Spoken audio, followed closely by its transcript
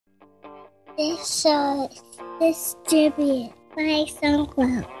This show is distributed by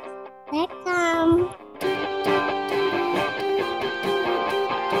SoundCloud.com.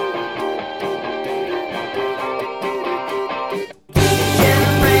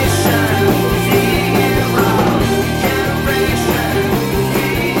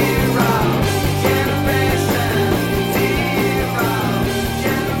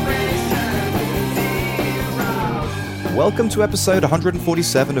 Welcome to episode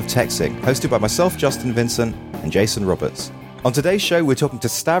 147 of TechSync, hosted by myself, Justin Vincent, and Jason Roberts. On today's show, we're talking to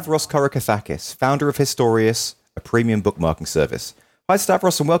Stavros Korokithakis, founder of Historious, a premium bookmarking service. Hi,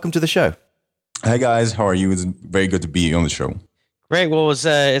 Stavros, and welcome to the show. Hey, guys. How are you? It's very good to be on the show. Great. Well,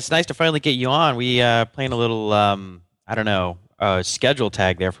 it's nice to finally get you on. We playing a little, schedule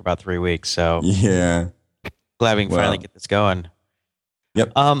tag there for about 3 weeks. So yeah, glad we can finally get this going.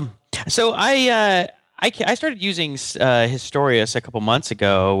 Yep. So I started using Historious a couple months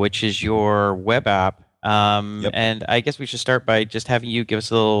ago, which is your web app. And I guess we should start by just having you give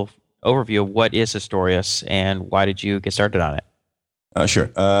us a little overview of what is Historious and why did you get started on it? Sure.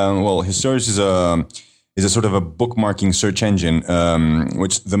 Well, Historious is a sort of a bookmarking search engine,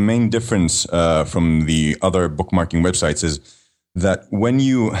 which the main difference from the other bookmarking websites is that when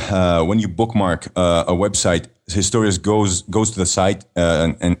you bookmark a website, Historious goes to the site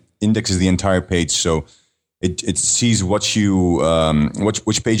and indexes the entire page, so it sees what you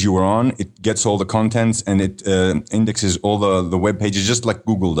which page you were on. It gets all the contents and it indexes all the web pages just like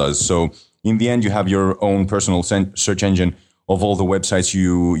Google does. So in the end, you have your own personal search engine of all the websites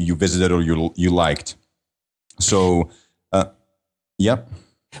you visited or you liked. So, yeah.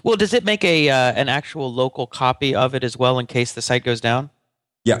 Well, does it make an actual local copy of it as well in case the site goes down?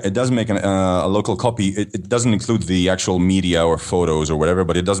 Yeah, it does make a local copy. It doesn't include the actual media or photos or whatever,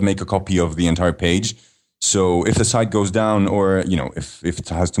 but it does make a copy of the entire page. So if the site goes down or, if it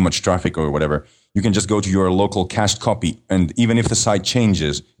has too much traffic or whatever, you can just go to your local cached copy. And even if the site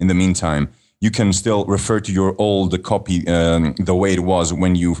changes in the meantime, you can still refer to your old copy the way it was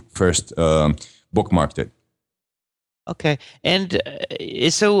when you first bookmarked it. Okay. And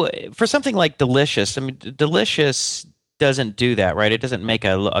so for something like Delicious, Delicious doesn't do that, right? It doesn't make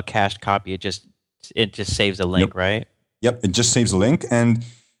a cached copy. It just saves a link, right? Yep, it just saves a link. And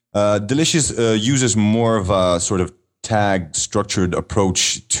Delicious uses more of a sort of tag structured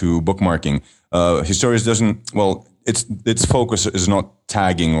approach to bookmarking. Historious doesn't. Well, its focus is not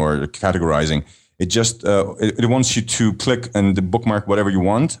tagging or categorizing. It just it wants you to click and bookmark whatever you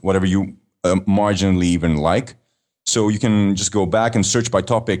want, whatever you marginally even like. So you can just go back and search by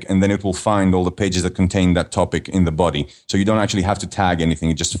topic, and then it will find all the pages that contain that topic in the body. So you don't actually have to tag anything.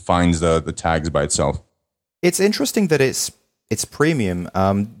 It just finds the tags by itself. It's interesting that it's premium.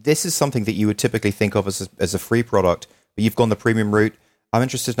 This is something that you would typically think of as a free product, but you've gone the premium route. I'm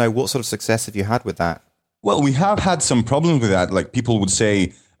interested to know what sort of success have you had with that? Well, we have had some problems with that. Like people would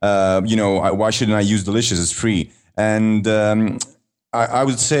say, why shouldn't I use Delicious? It's free. And I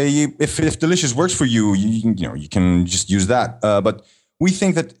would say if Delicious works for you, you can just use that. But we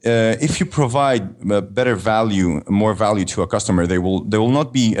think that if you provide better value, more value to a customer, they will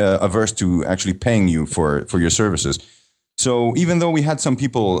not be averse to actually paying you for your services. So even though we had some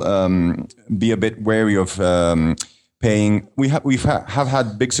people be a bit wary of paying, we've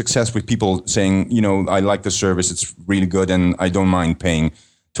had big success with people saying, I like the service, it's really good, and I don't mind paying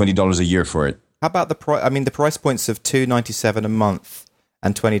 $20 a year for it. How about the price? I mean, the price points of $2.97 a month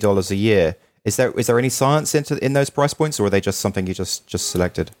and $20 a year. Is there any science in those price points, or are they just something you just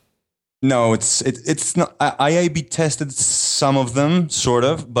selected? No, it's not. I A/B tested some of them, sort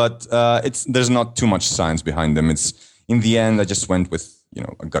of, but there's not too much science behind them. It's in the end, I just went with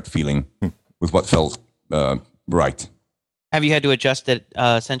a gut feeling with what felt right. Have you had to adjust it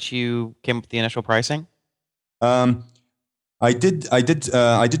since you came up with the initial pricing? I did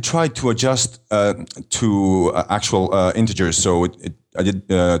try to adjust to actual integers. So I did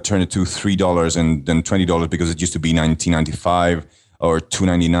turn it to $3 and then $20 because it used to be $19.95 or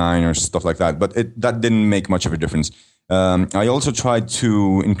 $2.99 or stuff like that. But that didn't make much of a difference. I also tried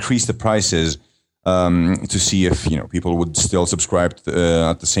to increase the prices to see if people would still subscribe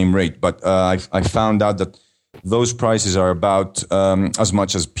at the same rate. But I found out that those prices are about as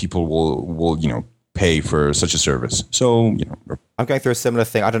much as people will pay for such a service. So, I'm going through a similar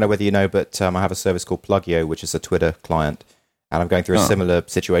thing. I don't know whether you know, but I have a service called Plugio, which is a Twitter client, and I'm going through a similar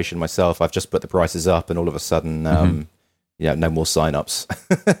situation myself. I've just put the prices up, and all of a sudden, no more signups.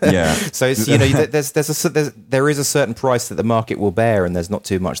 Yeah. So it's, there is a certain price that the market will bear, and there's not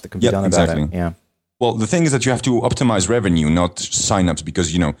too much that can be done about it. Yeah. Well, the thing is that you have to optimize revenue, not signups,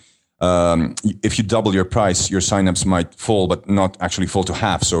 because if you double your price, your signups might fall, but not actually fall to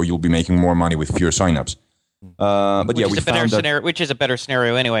half. So you'll be making more money with fewer signups. But we found that, which is a better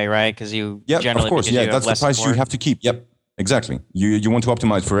scenario anyway, right? Because you generally, of course, that's the price you have to keep. Yep, exactly. You want to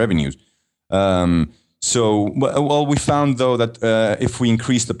optimize for revenues. So we found though that if we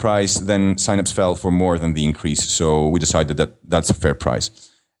increase the price, then signups fell for more than the increase. So we decided that that's a fair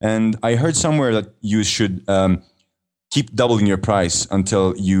price. And I heard somewhere that you should keep doubling your price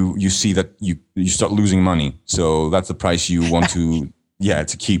until you see that you start losing money. So that's the price you want to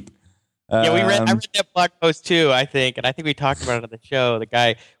to keep. I read that blog post too, I think, and I think we talked about it on the show.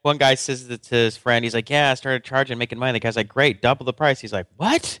 One guy says it to his friend. He's like, "Yeah, I started charging, making money." The guy's like, "Great, double the price." He's like,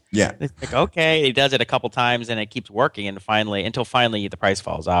 "What?" Yeah. It's like, okay. He does it a couple times, and it keeps working, and until finally the price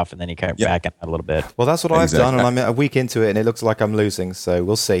falls off, and then he kind of back out a little bit. Well, that's what I've done, and I'm a week into it, and it looks like I'm losing. So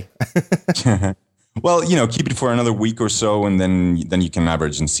we'll see. Well, keep it for another week or so, and then you can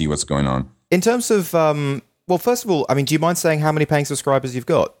average and see what's going on. In terms of, well, first of all, I mean, do you mind saying how many paying subscribers you've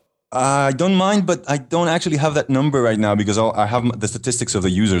got? I don't mind, but I don't actually have that number right now because I have the statistics of the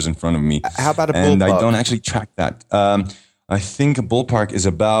users in front of me. How about a ballpark? And I don't actually track that. I think a ballpark is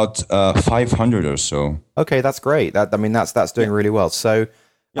about 500 or so. Okay, that's great. That's doing really well. So,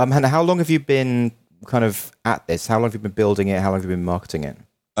 and how long have you been kind of at this? How long have you been building it? How long have you been marketing it?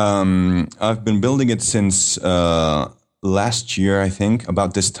 I've been building it since last year, I think,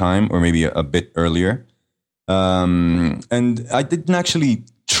 about this time, or maybe a bit earlier. And I didn't actually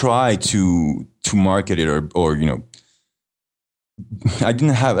try to market it or I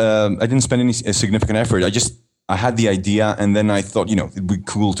didn't spend any significant effort. I had the idea, and then I thought, it'd be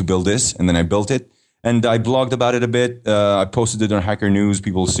cool to build this, and then I built it, and I blogged about it a bit. I posted it on Hacker News.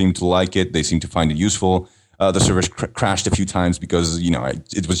 People seemed to like it. They seemed to find it useful. The servers crashed a few times because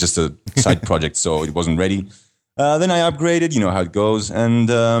it was just a side project, so it wasn't ready. Then I upgraded. You know how it goes, and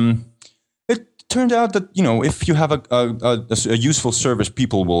it turned out that if you have a useful service,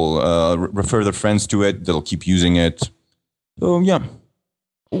 people will refer their friends to it. They'll keep using it. So yeah.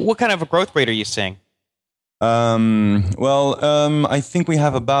 What kind of a growth rate are you seeing? I think we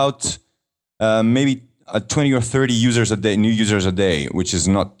have about maybe 20 or 30 users a day, new users a day, which is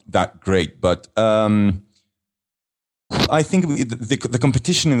not that great, but. I think the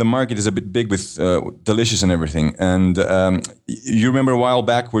competition in the market is a bit big with Delicious and everything. And you remember a while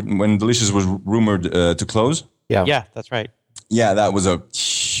back when Delicious was rumored to close? Yeah, that's right. Yeah, that was a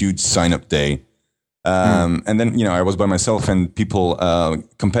huge sign-up day. And then, I was by myself, and people,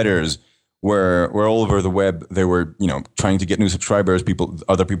 competitors were all over the web. They were, trying to get new subscribers.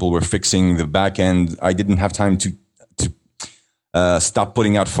 Other people were fixing the back end. I didn't have time to stop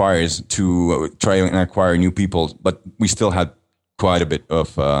putting out fires to try and acquire new people, but we still had quite a bit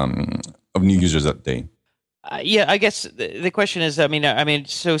of new users that day. I guess the question is,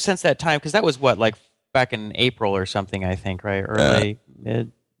 so since that time, because that was like back in April or something, I think, right? Early,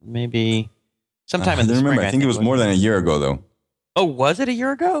 mid, maybe sometime in the spring. I think it was more than a year ago, though. Oh, was it a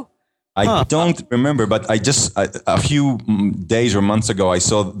year ago? I don't remember, but a few days or months ago, I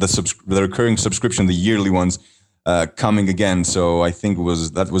saw the recurring subscription, the yearly ones, coming again, so I think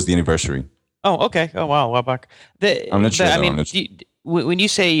that was the anniversary. Oh, okay. Oh, wow. Well, back. I'm not sure. When you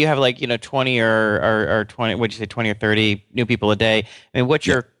say you have 20 or 20, what'd you say, 20 or 30 new people a day? I mean, what's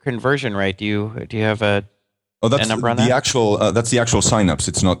your conversion rate? Do you have a number on that? That's the actual signups.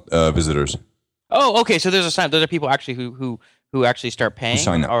 It's not visitors. Oh, okay. So there's a sign. Those are people actually who actually start paying. Who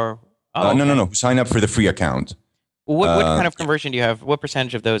sign up. Okay. No. Who sign up for the free account? What kind of conversion do you have? What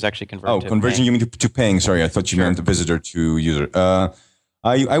percentage of those actually convert? Oh, conversion, paying? you mean to paying? Sorry, I thought you meant the visitor to user.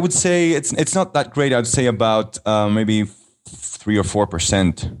 I would say it's not that great. I'd say about maybe 3 or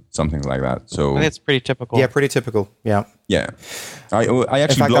 4%, something like that. So that's pretty typical. Yeah, pretty typical. Yeah. Yeah. I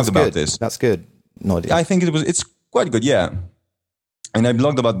actually blogged about this. That's good. No idea. I think it's quite good. Yeah. And I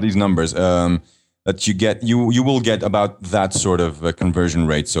blogged about these numbers. That you will get about that sort of conversion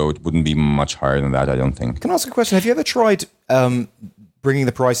rate, so it wouldn't be much higher than that, I don't think. Can I ask a question? Have you ever tried bringing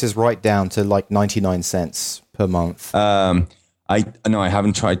the prices right down to like 99 cents per month? I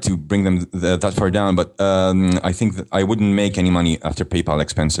haven't tried to bring them that far down, but I think that I wouldn't make any money after PayPal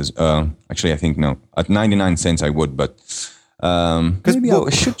expenses. Actually, I think no. At 99 cents, I would, but maybe I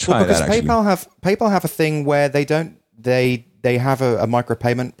should try that. Actually, PayPal have a thing where they have a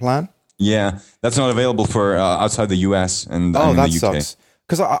micropayment plan. Yeah, that's not available for outside the US and that the UK. Sucks.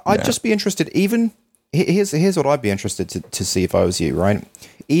 Because I'd just be interested. Even here's what I'd be interested to see if I was you. Right,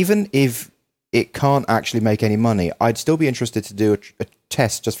 even if it can't actually make any money, I'd still be interested to do a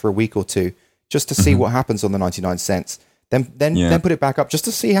test just for a week or two, just to see what happens on the 99 cents. Then put it back up just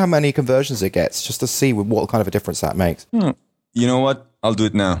to see how many conversions it gets, just to see what kind of a difference that makes. You know what? I'll do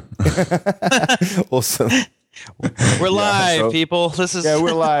it now. Awesome. We're live, people. This is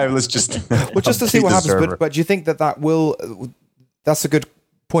we're live. Let's just just to see what happens. But do you think that will? That's a good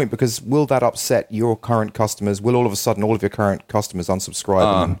point, because will that upset your current customers? Will all of a sudden all of your current customers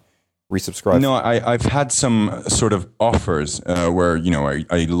unsubscribe and resubscribe? No, I've had some sort of offers where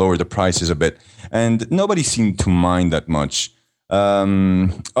I lower the prices a bit, and nobody seemed to mind that much.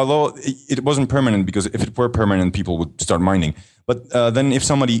 Although it wasn't permanent, because if it were permanent, people would start minding. But then if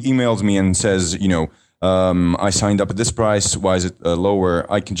somebody emails me and says, I signed up at this price, why is it lower?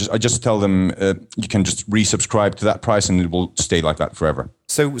 I just tell them you can just resubscribe to that price and it will stay like that forever.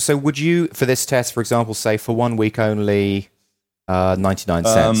 So would you, for this test, for example, say for 1 week only 99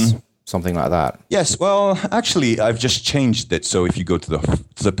 cents, something like that? Yes. Well, actually, I've just changed it. So if you go to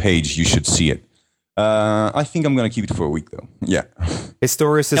the page, you should see it. I think I'm going to keep it for a week, though. Yeah.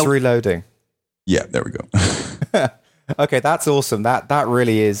 Historious is reloading. Yeah, there we go. Okay, that's awesome. That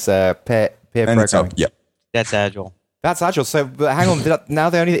really is peer programming. Yeah. That's agile. That's agile. So, but hang on. Now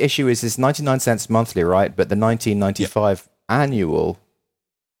the only issue is 99 cents monthly, right? But the 19.95 annual.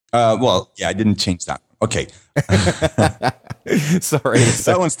 Well, yeah, I didn't change that. Okay. Sorry.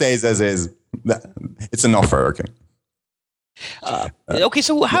 That one stays as is. It's an offer. Okay. Okay,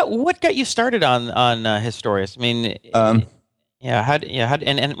 so what got you started on Historious? I mean, and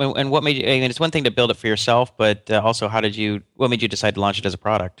what made you? I mean, it's one thing to build it for yourself, but also what made you decide to launch it as a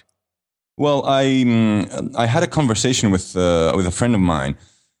product? Well, I had a conversation with a friend of mine,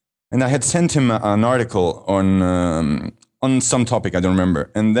 and I had sent him an article on some topic, I don't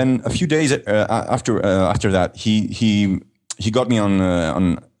remember, and then a few days after that, he got me on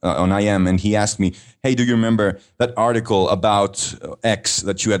IM, and he asked me, "Hey, do you remember that article about X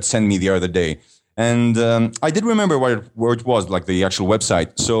that you had sent me the other day?" And I did remember where it was, like the actual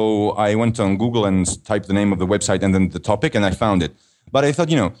website. So I went on Google and typed the name of the website and then the topic, and I found it. But I thought,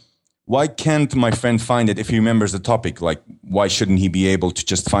 why can't my friend find it if he remembers the topic? Like, why shouldn't he be able to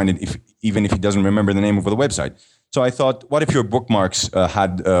just find it even if he doesn't remember the name of the website? So I thought, what if your bookmarks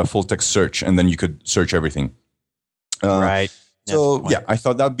had full text search, and then you could search everything? Right. So yeah, I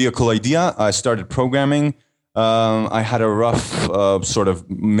thought that'd be a cool idea. I started programming. I had a rough sort of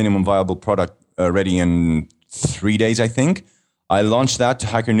minimum viable product ready in 3 days, I think. I launched that to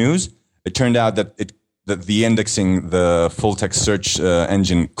Hacker News. It turned out that the indexing, the full text search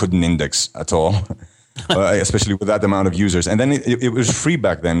engine couldn't index at all, especially with that amount of users. And then it was free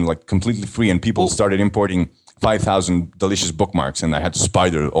back then, like completely free, and people started importing 5,000 delicious bookmarks, and I had to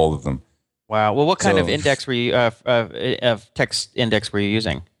spider all of them. Wow. Well, what kind of index were you of text index were you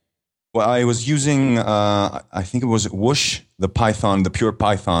using? Well, I was using I think it was Whoosh, the pure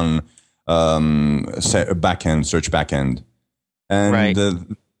Python backend, search backend, and right.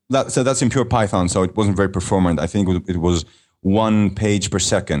 That's in pure Python, so it wasn't very performant. I think it was 1 page per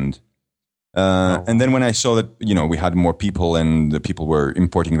second. And then when I saw that we had more people and the people were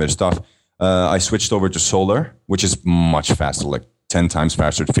importing their stuff, I switched over to Solar, which is much faster, like 10 times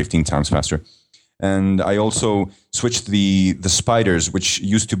faster, 15 times faster. And I also switched the spiders, which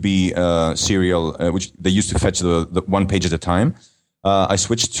used to be serial, which they used to fetch the 1 page at a time. I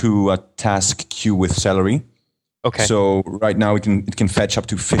switched to a task queue with Celery. Okay. So right now it can fetch up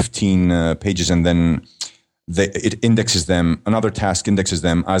to 15 pages, and then it indexes them. Another task indexes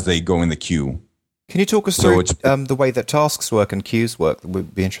them as they go in the queue. Can you talk us through the way that tasks work and queues work?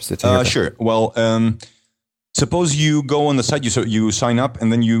 We'd be interested to hear. Sure. Well, suppose you go on the site, you sign up,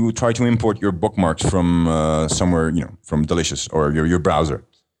 and then you try to import your bookmarks from somewhere, from Delicious or your browser.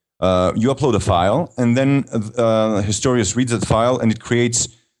 You upload a file, and then Historious reads that file, and it creates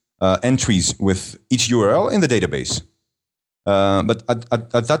entries with each URL in the database. But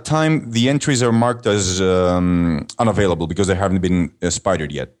at that time, the entries are marked as unavailable because they haven't been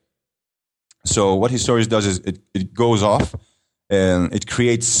spidered yet. So what Historious does is it goes off and it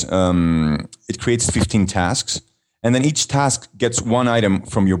creates 15 tasks, and then each task gets one item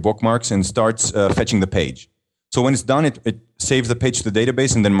from your bookmarks and starts fetching the page. So when it's done, it saves the page to the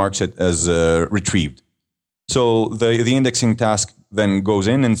database and then marks it as retrieved. So the indexing task then goes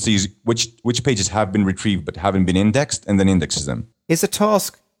in and sees which pages have been retrieved but haven't been indexed, and then indexes them. Is a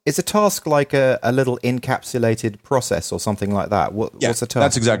task like a little encapsulated process or something like that? What's a task?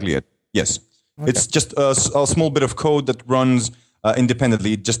 That's exactly it. Yes. Okay. It's just a small bit of code that runs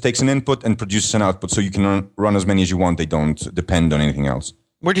independently. It just takes an input and produces an output, so you can run as many as you want. They don't depend on anything else.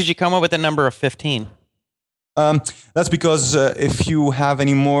 Where did you come up with the number of 15? That's because if you have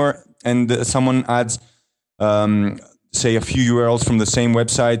any more and someone adds, say, a few URLs from the same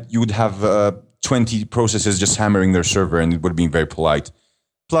website, you would have 20 processes just hammering their server, and it would be very polite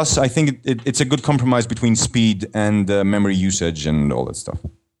Plus, I think it's a good compromise between speed and memory usage and all that stuff.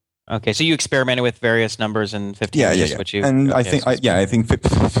 Okay, so you experimented with various numbers and 15 is just what you... And okay, I think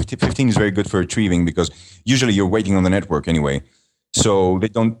 15 is very good for retrieving because usually you're waiting on the network anyway. So they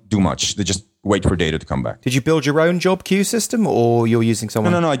don't do much. They just wait for data to come back. Did you build your own job queue system or you're using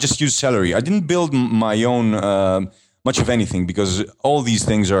someone? No. I just use Celery. I didn't build my own much of anything because all these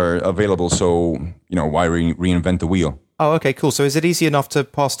things are available. So, why reinvent the wheel? Oh, okay, cool. So is it easy enough to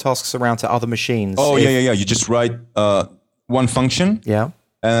pass tasks around to other machines? Oh, yeah. You just write one function. Yeah.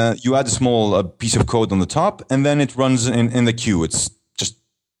 You add a small piece of code on the top, and then it runs in the queue. It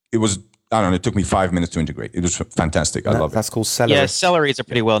took me 5 minutes to integrate. It was fantastic. I love it. That's called Celery. Yeah, Celery is a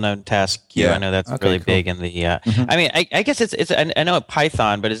pretty well-known task queue. Yeah. I know that's really big in the... I mean, I guess it's I know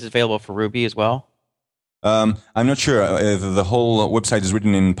Python, but is it available for Ruby as well? I'm not sure. The whole website is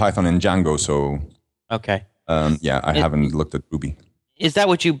written in Python and Django, so... Okay. I haven't looked at Ruby. Is that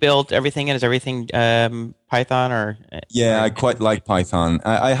what you built everything in? Is everything Python or? Yeah, I quite like Python.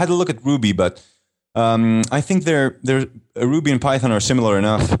 I had a look at Ruby, but I think Ruby and Python are similar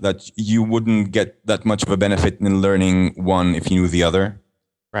enough that you wouldn't get that much of a benefit in learning one if you knew the other.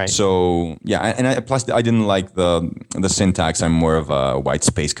 Right. So yeah, and plus I didn't like the syntax. I'm more of a white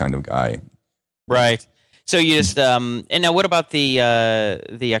space kind of guy. Right. So you just and now what about the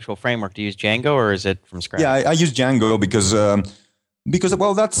actual framework? Do you use Django or is it from scratch? Yeah, I use Django because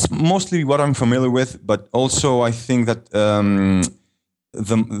that's mostly what I'm familiar with. But also I think that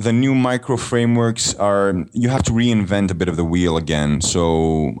the new micro frameworks you have to reinvent a bit of the wheel again.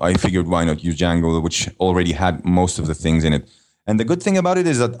 So I figured why not use Django, which already had most of the things in it. And the good thing about it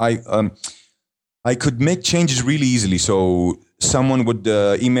is that I could make changes really easily. So someone would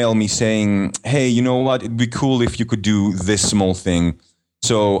email me saying, hey, you know what? It'd be cool if you could do this small thing.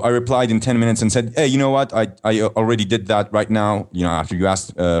 So I replied in 10 minutes and said, hey, you know what? I already did that right now, after you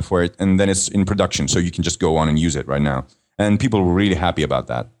asked for it. And then it's in production. So you can just go on and use it right now. And people were really happy about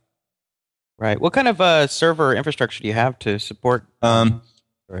that. Right. What kind of server infrastructure do you have to support?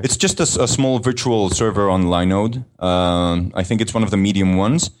 It's just a small virtual server on Linode. I think it's one of the medium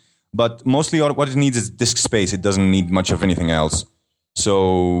ones. But mostly what it needs is disk space. It doesn't need much of anything else.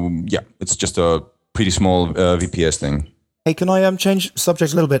 So, yeah, it's just a pretty small VPS thing. Hey, can I change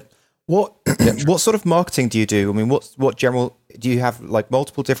subject a little bit? What sort of marketing do you do? I mean, what general... Do you have like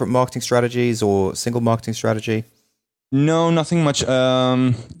multiple different marketing strategies or single marketing strategy? No, nothing much.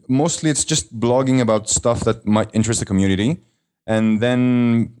 Mostly it's just blogging about stuff that might interest the community. And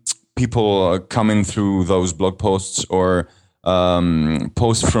then people come in through those blog posts or...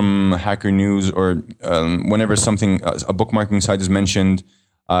 posts from Hacker News or whenever a bookmarking site is mentioned,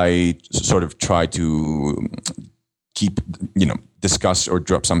 I sort of try to keep, discuss or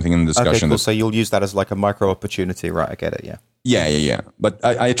drop something in the discussion. Okay, cool. So you'll use that as like a micro opportunity, right? I get it, yeah. Yeah. But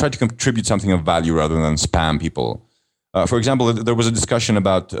I try to contribute something of value rather than spam people. For example, there was a discussion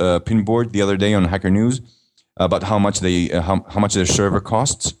about Pinboard the other day on Hacker News about how much their server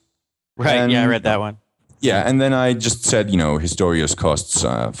costs. Right, and, I read that one. Yeah, and then I just said, Historious costs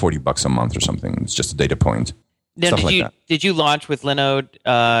 $40 a month or something. It's just a data point. Now, did you launch with Linode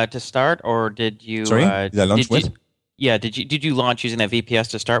to start, or did you? Sorry, did I launch with? Did you launch using that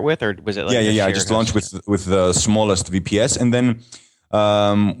VPS to start with, or was it? Like Yeah. I just launched with the smallest VPS, and then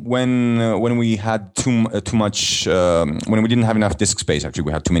when we had too much, when we didn't have enough disk space, actually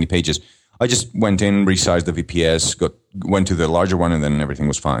we had too many pages. I just went in, resized the VPS, went to the larger one, and then everything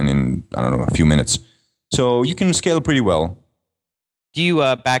was fine in a few minutes. So you can scale pretty well. Do you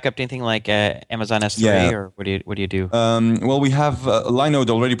back up to anything like Amazon S3, or what do you do? Well, we have Linode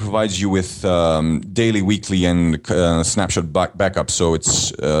already provides you with daily, weekly, and snapshot backups. So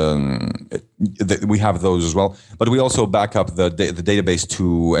it's we have those as well. But we also back up the database to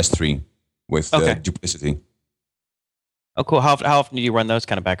S3 with duplicity. Oh, cool. How often do you run those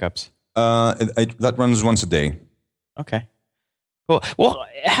kind of backups? That runs once a day. Okay. Cool. Well,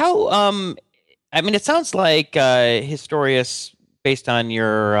 how? It sounds like Historious, based on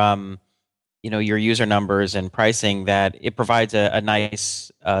your, your user numbers and pricing, that it provides a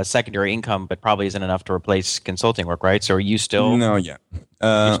nice secondary income, but probably isn't enough to replace consulting work, right? So are you still? No, yeah,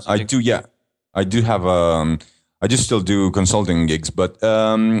 I do. Yeah, I do have. I do still do consulting gigs, but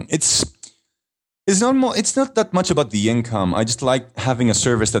it's not that much about the income. I just like having a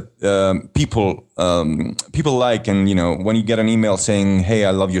service that people like, and when you get an email saying, "Hey,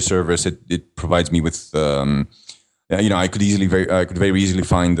 I love your service," it provides me with I could very easily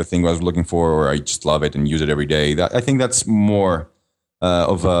find the thing I was looking for, or I just love it and use it every day. I think that's more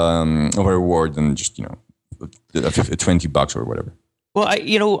of a reward than just $20 or whatever. Well, I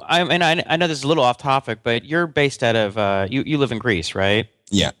know this is a little off topic, but you're based out of you live in Greece, right?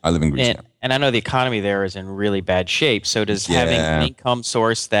 Yeah, I live in Greece. And I know the economy there is in really bad shape. So does having an income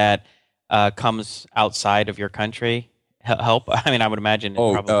source that comes outside of your country help? I mean, I would imagine.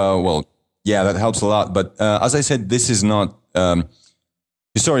 Well, yeah, that helps a lot. But as I said, this is not.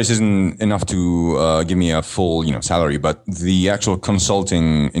 Historious isn't enough to give me a full, salary, but the actual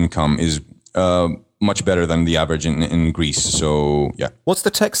consulting income is much better than the average in Greece. So yeah. What's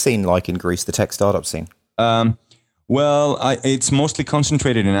the tech scene like in Greece? The tech startup scene? Well, it's mostly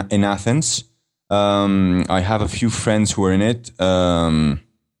concentrated in Athens. I have a few friends who are in it.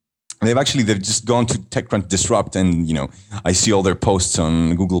 They've just gone to TechCrunch Disrupt, and I see all their posts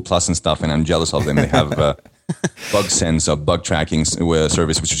on Google Plus and stuff, and I'm jealous of them. They have Bug Sense, a bug tracking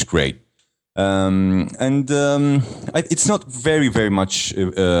service, which is great. It's not very, very much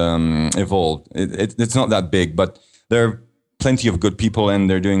evolved. It's not that big, but there are plenty of good people, and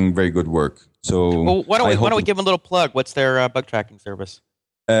they're doing very good work. So why don't we give them a little plug? What's their bug tracking service?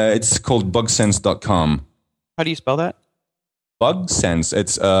 It's called bugsense.com. How do you spell that? BugSense.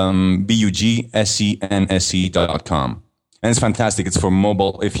 It's BUGSENSE.com. And it's fantastic. It's for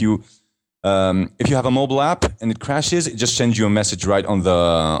mobile. If you have a mobile app and it crashes, it just sends you a message right on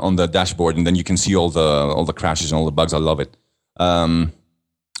the dashboard, and then you can see all the crashes and all the bugs. I love it. I'm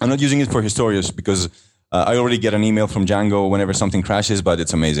not using it for Historious because I already get an email from Django whenever something crashes, but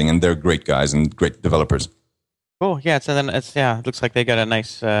it's amazing, and they're great guys and great developers. Cool. Yeah. So then it looks like they got a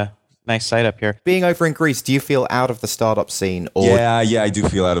nice site up here. Being over in Greece, do you feel out of the startup scene? Yeah, I do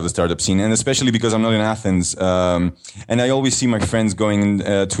feel out of the startup scene, and especially because I'm not in Athens, and I always see my friends going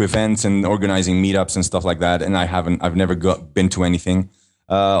to events and organizing meetups and stuff like that, and I've never been to anything.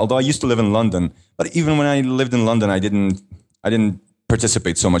 Although I used to live in London, but even when I lived in London, I didn't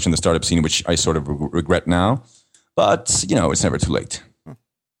participate so much in the startup scene, which I sort of regret now. But it's never too late.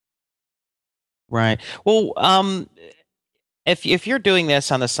 Right. Well, if you're doing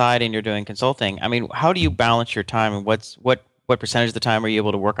this on the side and you're doing consulting, I mean, how do you balance your time, and what percentage of the time are you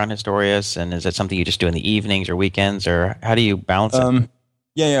able to work on Historious, and is it something you just do in the evenings or weekends, or how do you balance it?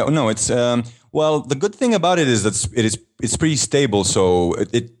 No, it's well, the good thing about it is that it's pretty stable, so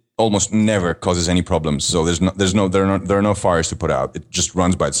it almost never causes any problems. So there are no fires to put out. It just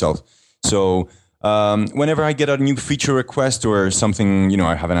runs by itself. So whenever I get a new feature request or something,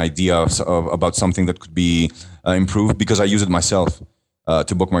 I have an idea about something that could be improved, because I use it myself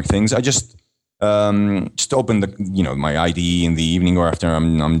to bookmark things. I just open my IDE in the evening or after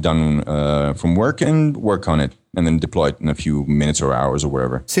I'm done from work, and work on it, and then deploy it in a few minutes or hours or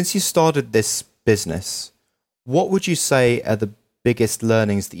wherever. Since you started this business, what would you say are the biggest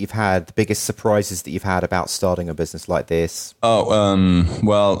learnings that you've had, the biggest surprises that you've had about starting a business like this? Well,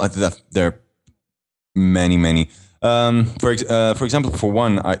 there are many. For example, for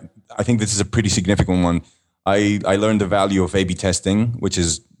one, I think this is a pretty significant one. I learned the value of A/B testing, which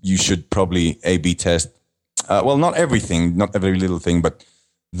is you should probably A/B test. Well, not everything, not every little thing, but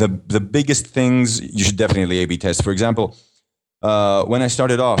the biggest things you should definitely A/B test. For example, when I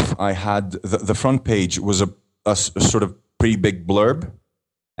started off, I had the front page was a sort of pretty big blurb,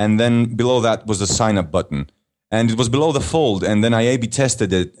 and then below that was the sign up button, and it was below the fold. And then I A/B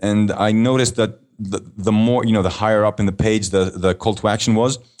tested it, and I noticed that the more, the higher up in the page the call to action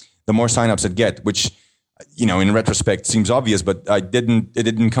was, the more signups I'd get, which, in retrospect seems obvious, but it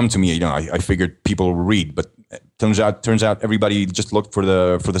didn't come to me. I figured people will read, but it turns out everybody just looked for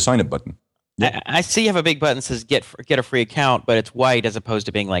the sign up button. Yeah. I see you have a big button that says get a free account, but it's white as opposed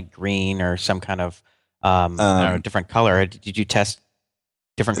to being like green or some kind of I don't know, different color. Did you test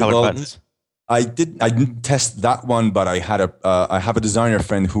different colored buttons? I didn't test that one, but I have a designer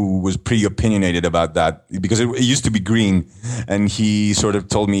friend who was pretty opinionated about that, because it used to be green, and he sort of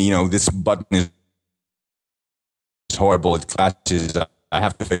told me, this button is horrible. It clashes. I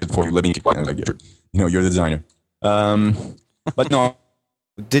have to fix it for you. Let me keep it. Like, you're the designer. But no.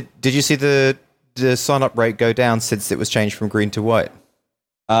 Did you see the sign up rate go down since it was changed from green to white?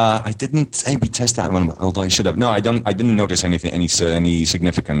 I didn't A/B test that one, although I should have. No, I didn't notice any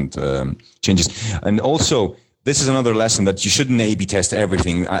significant changes. And also, this is another lesson that you shouldn't A/B test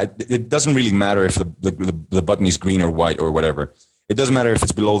everything. It doesn't really matter if the button is green or white or whatever. It doesn't matter if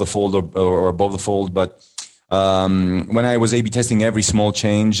it's below the fold or above the fold. But when I was A/B testing every small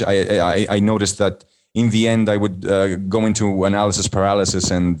change, I noticed that in the end I would go into analysis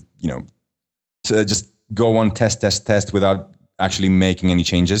paralysis and just go on test without actually making any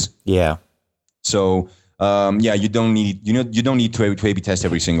changes. Yeah. So you don't need to A/B test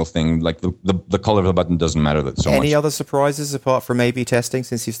every single thing. Like the color of the button doesn't matter so much. Any other surprises apart from A/B testing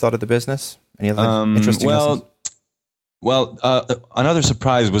since you started the business? Any other interesting lessons? Well, another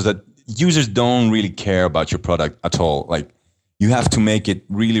surprise was that users don't really care about your product at all. Like, you have to make it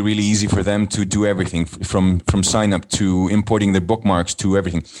really, really easy for them to do everything from sign up to importing the bookmarks to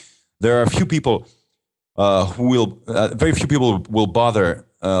everything. There are a few people very few people will bother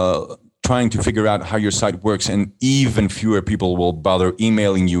trying to figure out how your site works, and even fewer people will bother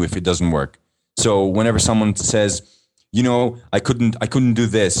emailing you if it doesn't work. So whenever someone says, I couldn't do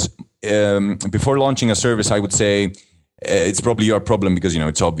this, before launching a service, I would say, it's probably your problem because,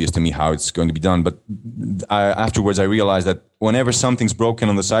 it's obvious to me how it's going to be done. But afterwards, I realized that whenever something's broken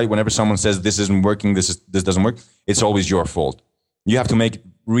on the site, whenever someone says this isn't working, this doesn't work, it's always your fault. You have to make it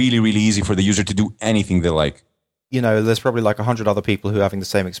really, really easy for the user to do anything they like. There's probably like 100 other people who are having the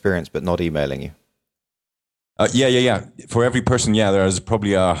same experience but not emailing you. Yeah. For every person, there's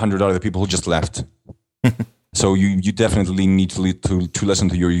probably 100 other people who just left. So you definitely need to listen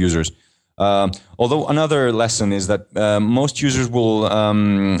to your users. Although another lesson is that most users will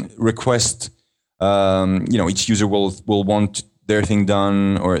request, each user will want their thing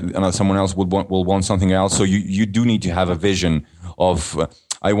done, or someone else will want something else. So you do need to have a vision of,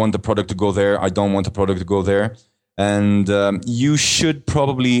 I want the product to go there, I don't want the product to go there. And you should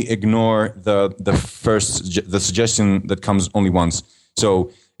probably ignore the suggestion that comes only once.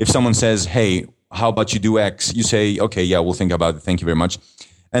 So if someone says, hey, how about you do X? You say, okay, yeah, we'll think about it. Thank you very much.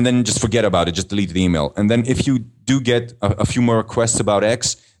 And then just forget about it. Just delete the email. And then if you do get a few more requests about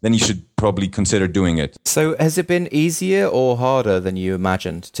X, then you should probably consider doing it. So has it been easier or harder than you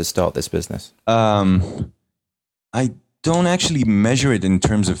imagined to start this business? I don't actually measure it in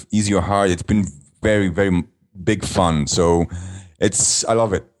terms of easy or hard. It's been very, very big fun. So I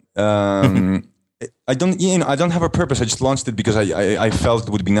love it. I don't have a purpose. I just launched it because I felt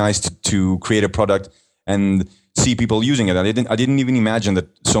it would be nice to create a product and see people using it. I didn't even imagine that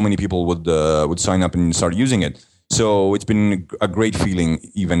so many people would sign up and start using it. So it's been a great feeling,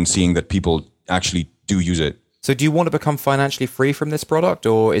 even seeing that people actually do use it. So do you want to become financially free from this product,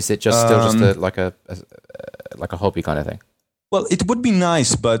 or is it just still like a hobby kind of thing? Well, it would be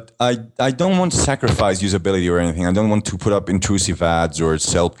nice, but I don't want to sacrifice usability or anything. I don't want to put up intrusive ads or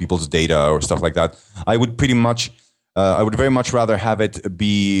sell people's data or stuff like that. I would very much rather have it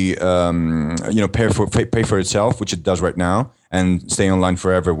be, pay for itself, which it does right now, and stay online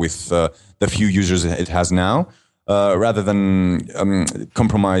forever with the few users it has now, rather than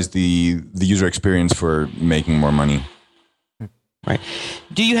compromise the user experience for making more money. Right.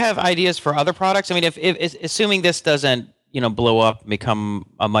 Do you have ideas for other products? I mean, if assuming this doesn't blow up and become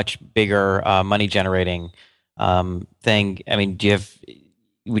a much bigger money generating thing, I mean,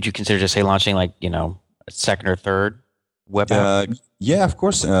 would you consider just say launching a second or third web app? Yeah, of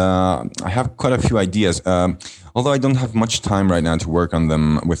course. I have quite a few ideas, although I don't have much time right now to work on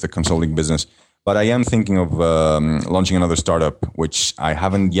them with the consulting business. But I am thinking of launching another startup, which I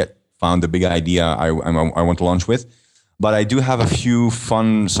haven't yet found the big idea I want to launch with. But I do have a few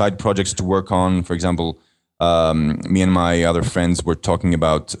fun side projects to work on. For example, me and my other friends were talking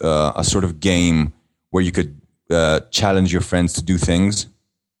about a sort of game where you could challenge your friends to do things,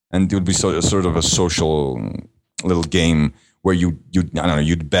 and it would be sort of a social little game where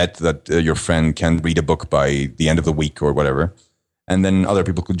you'd bet that your friend can read a book by the end of the week or whatever, and then other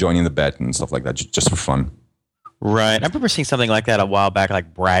people could join in the bet and stuff like that, just for fun. Right. I remember seeing something like that a while back,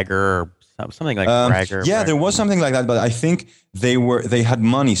 like Bragger or something like Bragger. Yeah, there was something like that, but I think they had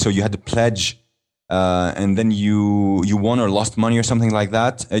money, so you had to pledge. And then you won or lost money or something like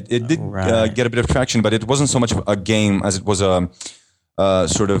that. It did get a bit of traction, but it wasn't so much of a game as it was a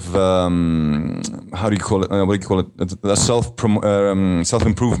sort of how do you call it? What do you call it? A self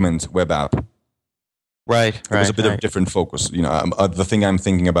improvement web app. Right. It was a bit of different focus. The thing I'm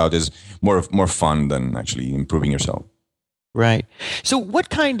thinking about is more fun than actually improving yourself. Right. So, what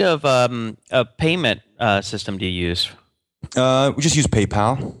kind of a payment system do you use? We just use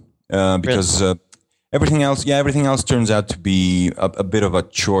PayPal because. Really? Everything else turns out to be a bit of a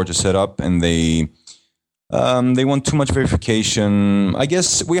chore to set up, and they want too much verification. I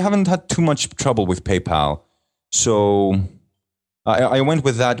guess we haven't had too much trouble with PayPal, so I went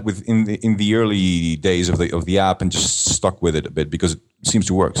with that in the early days of the app and just stuck with it a bit because it seems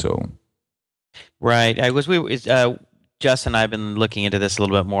to work. So, right, Jess and I have been looking into this a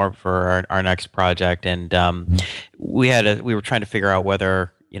little bit more for our next project, and we were trying to figure out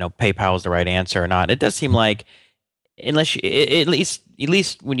whether PayPal is the right answer or not. It does seem like, unless you, at least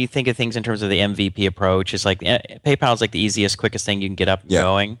when you think of things in terms of the MVP approach, it's like PayPal is like the easiest, quickest thing you can get up and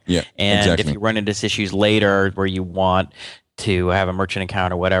going. Yeah, and exactly. If you run into issues later where you want to have a merchant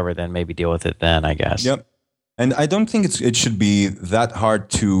account or whatever, then maybe deal with it then, I guess. Yep. And I don't think it should be that hard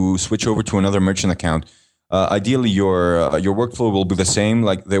to switch over to another merchant account. Ideally, your workflow will be the same.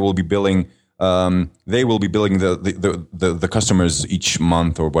 Like they will be billing they will be billing the customers each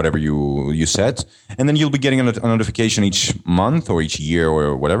month or whatever you set, and then you'll be getting a notification each month or each year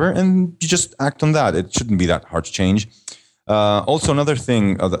or whatever, and you just act on that. It shouldn't be that hard to change. Also, another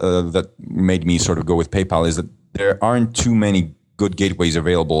thing that made me sort of go with PayPal is that there aren't too many good gateways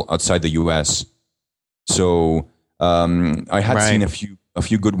available outside the US. So I had seen a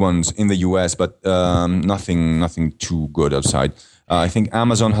few good ones in the US, but nothing too good outside. I think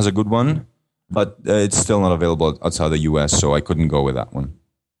Amazon has a good one, but it's still not available outside the US, so I couldn't go with that one.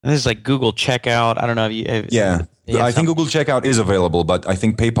 This is like Google Checkout. I don't know if you. I think Google Checkout is available, but I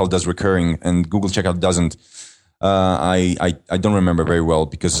think PayPal does recurring, and Google Checkout doesn't. I don't remember very well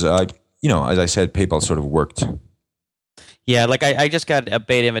because as I said, PayPal sort of worked. Yeah, like I just got a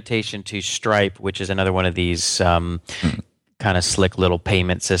beta invitation to Stripe, which is another one of these kind of slick little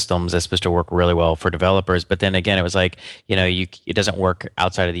payment systems that's supposed to work really well for developers. But then again, it was like, it doesn't work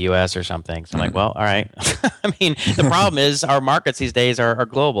outside of the US or something. So I'm like, well, all right. I mean, the problem is our markets these days are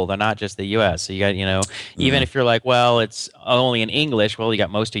global. They're not just the US. So you got, even if you're like, well, it's only in English, well, you got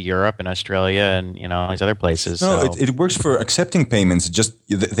most of Europe and Australia and, all these other places. No, so. it works for accepting payments. Just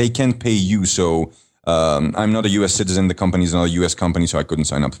they can't pay you. So I'm not a US citizen. The company's not a US company, so I couldn't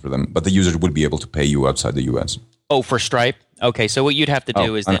sign up for them. But the user would be able to pay you outside the US. Oh, for Stripe? Okay, so what you'd have to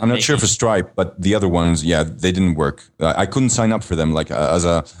do is... I'm not sure for Stripe, but the other ones, yeah, they didn't work. I couldn't sign up for them like as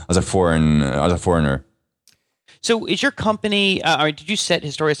a foreigner. So is your company... did you set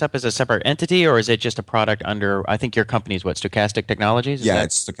Historious up as a separate entity, or is it just a product under... I think your company is what, Stochastic Technologies?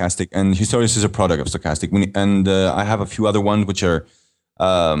 It's Stochastic, and Historious is a product of Stochastic. And I have a few other ones which are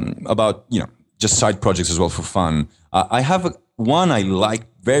about, just side projects as well for fun. I have one I like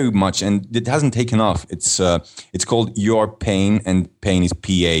very much, and it hasn't taken off. It's called Your Pain, and Pain is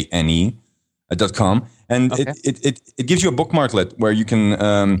PANE.com, and okay. it gives you a bookmarklet where you can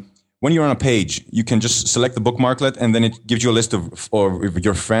when you're on a page, you can just select the bookmarklet, and then it gives you a list of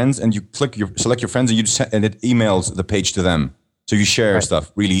your friends, and you select your friends, and it emails the page to them, so you share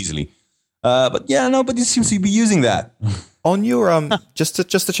stuff really easily. But yeah, nobody seems to be using that. On your just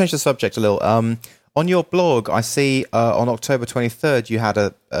to change the subject a little, on your blog, I see on October 23rd you had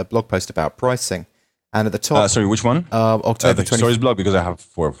a blog post about pricing, and at the top. Sorry, which one? October 23rd. The Historious blog, because I have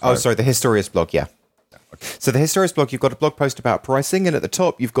 4 or 5. Oh, sorry, the Historious blog. Yeah. Okay. So the Historious blog, you've got a blog post about pricing, and at the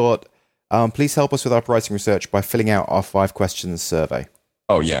top you've got, please help us with our pricing research by filling out our 5 questions survey.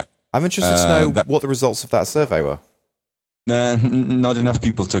 Oh yeah. I'm interested to know what the results of that survey were. Not enough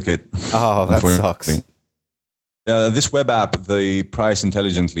people took it. Oh, that sucks. This web app, the Price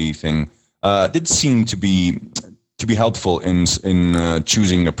Intelligently thing, did seem to be helpful in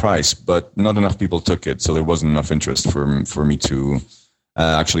choosing a price, but not enough people took it, so there wasn't enough interest for me to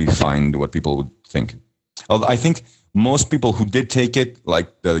actually find what people would think. Although I think most people who did take it,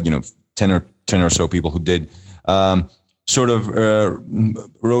 like the 10 or so people who did, sort of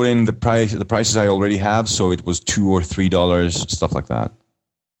wrote in the prices I already have, so it was $2 or $3, stuff like that.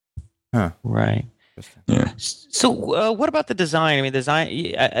 Huh. Right. Yeah. So, what about the design? I mean, design.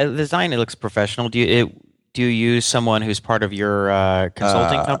 It looks professional. Do you use someone who's part of your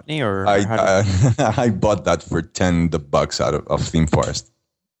consulting company, or I bought that for $10 out of ThemeForest.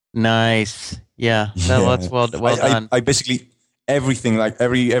 Nice. Yeah. That's well done. I basically everything, like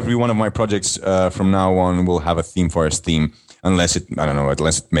every one of my projects from now on will have a ThemeForest theme, unless it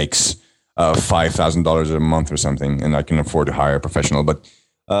makes $5,000 a month or something, and I can afford to hire a professional. But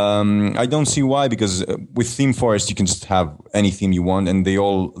I don't see why, because with ThemeForest you can just have any theme you want, and they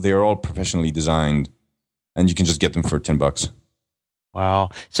are all professionally designed, and you can just get them for $10. Wow.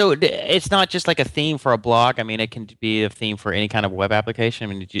 So it's not just like a theme for a blog. I mean, it can be a theme for any kind of web application.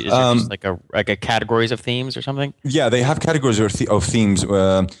 I mean, is there just like a categories of themes or something? Yeah, they have categories of themes.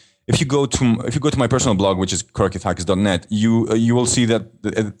 If you go to my personal blog, which is korokithakis.net, you will see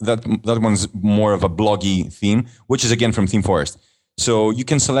that one's more of a bloggy theme, which is again from ThemeForest. So you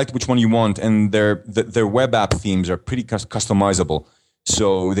can select which one you want, and their web app themes are pretty customizable.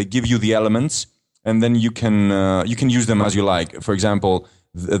 So they give you the elements, and then you can use them as you like. For example,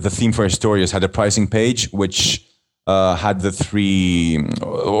 the theme for Historious had a pricing page, which had the 3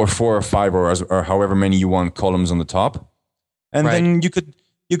 or 4 or 5 or however many you want columns on the top, and then you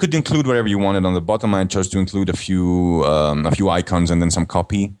could include whatever you wanted on the bottom. I chose to include a few icons and then some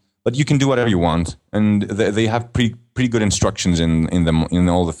copy. But you can do whatever you want, and they have pretty good instructions in them, in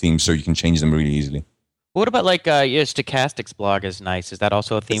all the themes, so you can change them really easily. What about like Stochastic's blog is nice? Is that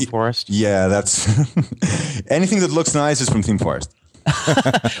also a ThemeForest? Yeah, that's anything that looks nice is from ThemeForest.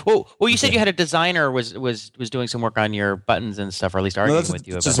 Well, you said you had a designer was doing some work on your buttons and stuff, or at least arguing with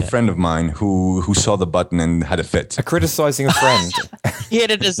you about it. Just a friend of mine who saw the button and had a fit. Criticizing a friend. He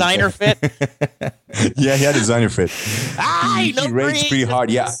had a designer fit. Yeah, he had a designer fit. He raged pretty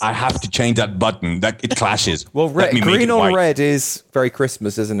hard. Yeah, I have to change that button. That it clashes. Well, green on red is very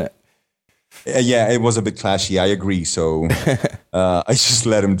Christmas, isn't it? Yeah, it was a bit clashy. I agree. So I just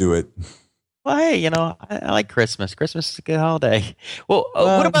let him do it. Well, hey, I like Christmas. Christmas is a good holiday. Well,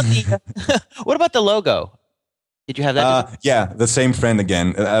 what about the logo? Did you have that? Yeah, the same friend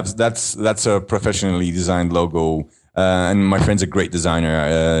again. That's a professionally designed logo, and my friend's a great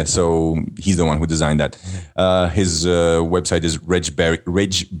designer. So he's the one who designed that. His website is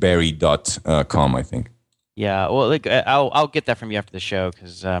ridgeberry.com, I think. Yeah, well, I'll get that from you after the show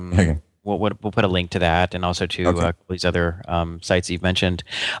because Okay. we'll put a link to that and also to these other sites you've mentioned.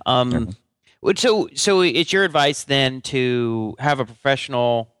 So it's your advice then to have a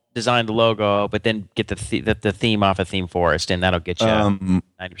professional design the logo, but then get the theme off of ThemeForest, and that'll get you 90%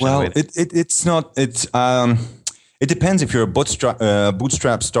 well, of it. it's not. It depends. If you're a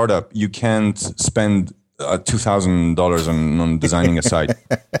bootstrap startup, you can't spend $2,000 on designing a site.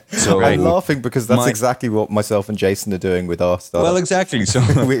 So I'm laughing because that's exactly what myself and Jason are doing with our startup. Well, exactly. So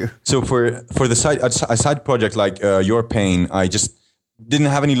so for the site, a side project like Your Pain, I just didn't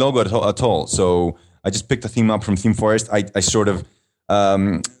have any logo at all. So I just picked a theme up from ThemeForest. I sort of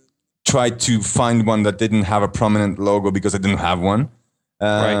tried to find one that didn't have a prominent logo because I didn't have one.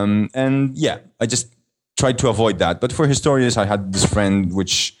 And yeah, I just tried to avoid that. But for Historious, I had this friend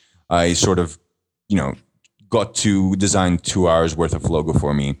which I sort of, got to design 2 hours worth of logo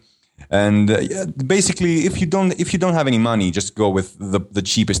for me. And basically, if you don't have any money, just go with the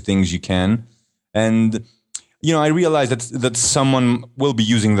cheapest things you can. And I realize that someone will be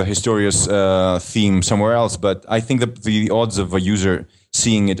using the Historious theme somewhere else, but I think that the odds of a user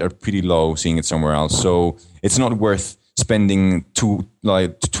seeing it are pretty low, seeing it somewhere else. So it's not worth spending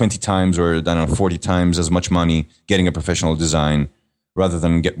 20 times or 40 times as much money getting a professional design, rather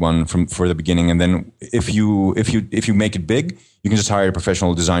than get one for the beginning. And then if you make it big, you can just hire a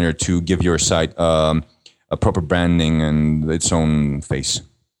professional designer to give your site a proper branding and its own face.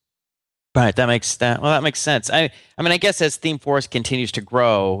 Right, that makes sense. I mean, I guess as ThemeForest continues to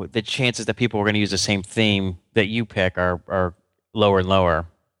grow, the chances that people are going to use the same theme that you pick are lower and lower.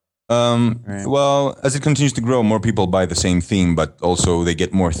 Right. Well, as it continues to grow, more people buy the same theme, but also they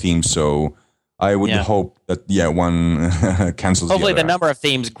get more themes. So I would hope that one cancels. Hopefully, the number of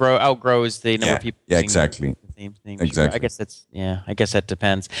themes outgrows the number of people. Yeah, exactly. Exactly. I guess that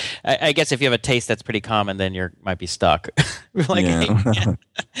depends. I guess if you have a taste that's pretty common, then you might be stuck. Like, hey,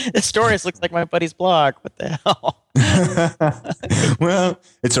 Historious looks like my buddy's blog. What the hell? Well,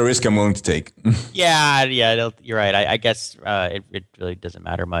 it's a risk I'm willing to take. Yeah, you're right. I guess it really doesn't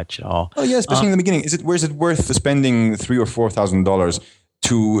matter much at all. Oh yeah, especially in the beginning. Is it worth spending $3,000 or $4,000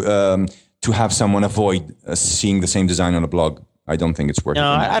 to have someone avoid seeing the same design on a blog? I don't think it's worth it.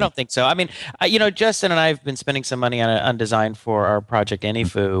 No, I don't think so. I mean, Justin and I have been spending some money on design for our project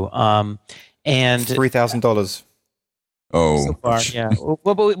Anyfoo, and $3,000. Oh, so far, yeah.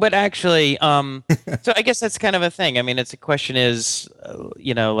 Well, but actually, so I guess that's kind of a thing. I mean, it's a question is,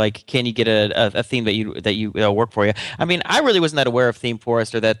 like, can you get a theme that you work for you? I mean, I really wasn't that aware of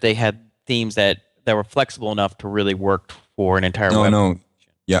ThemeForest, or that they had themes that were flexible enough to really work for an entire web. No.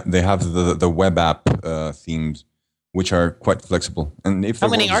 Yeah, they have the web app themes, which are quite flexible. And if how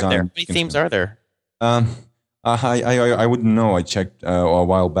many are there? How many themes are there? I wouldn't know. I checked a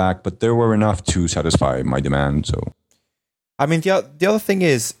while back, but there were enough to satisfy my demand. So, I mean, the other thing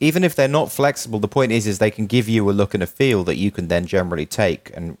is, even if they're not flexible, the point is they can give you a look and a feel that you can then generally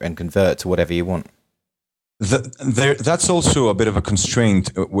take and convert to whatever you want. That's also a bit of a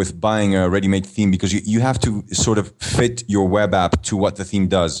constraint with buying a ready-made theme, because you have to sort of fit your web app to what the theme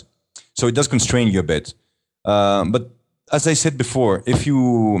does. So it does constrain you a bit. But as I said before, if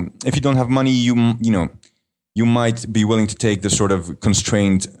you don't have money, you might be willing to take the sort of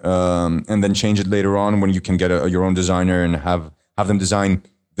constraint and then change it later on when you can get your own designer and have them design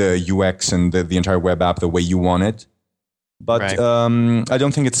the UX and the entire web app the way you want it. But right. I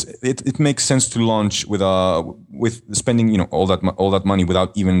don't think it makes sense to launch with spending all that money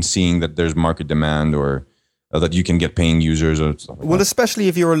without even seeing that there's market demand or that you can get paying users or stuff like that. Especially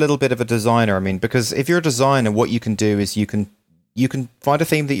if you're a little bit of a designer. I mean, because if you're a designer, what you can do is you can find a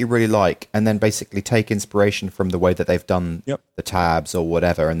theme that you really like and then basically take inspiration from the way that they've done the tabs or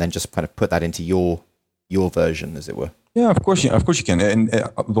whatever, and then just kind of put that into your version, as it were. Yeah, of course you can. And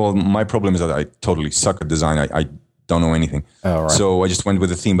well, my problem is that I totally suck at design. I don't know anything. Oh, right. So I just went with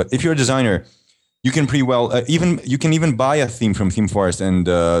the theme. But if you're a designer, you can pretty well you can even buy a theme from ThemeForest and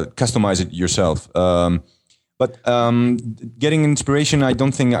customize it yourself. But getting inspiration, I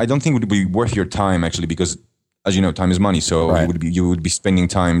don't think would be worth your time actually, because as you know, time is money. So you would be spending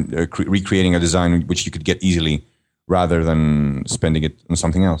time recreating a design which you could get easily, rather than spending it on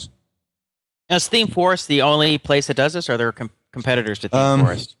something else. Now, is ThemeForest the only place that does this, or are there competitors to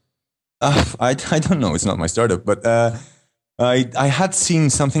ThemeForest? I don't know. It's not my startup, but I had seen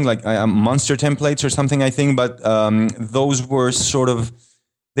something like Monster templates or something, I think, but those were sort of,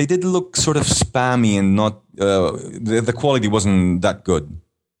 they did look sort of spammy and not the quality wasn't that good.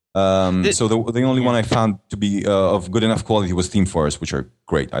 So the only one I found to be of good enough quality was ThemeForest, which are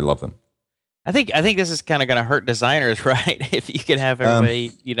great. I love them. I think this is kind of going to hurt designers, right? If you can have everybody,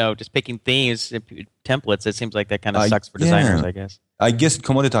 just picking themes, templates, it seems like that kind of sucks for designers, I guess. I guess it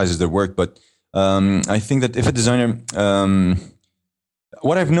commoditizes their work, but I think that if a designer,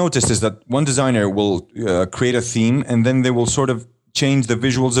 what I've noticed is that one designer will create a theme and then they will sort of change the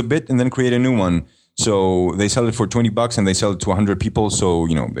visuals a bit and then create a new one. So they sell it for $20 and they sell it to 100 people. So,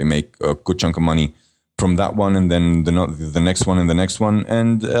 they make a good chunk of money from that one, and then the next one and the next one.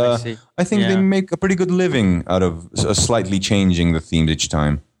 And I think they make a pretty good living out of slightly changing the themes each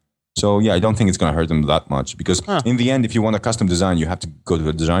time. So I don't think it's going to hurt them that much, because in the end, if you want a custom design, you have to go to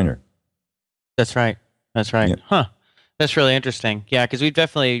a designer. That's right. Yeah. Huh. That's really interesting. Yeah, because we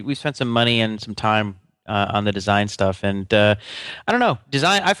spent some money and some time on the design stuff, and I don't know,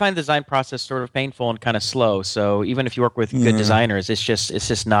 I find the design process sort of painful and kind of slow. So even if you work with good designers, it's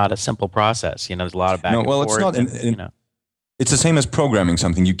just not a simple process. There's a lot of back and forth. No, well, it's not. It's the same as programming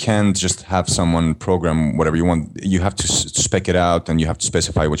something. You can't just have someone program whatever you want. You have to spec it out and you have to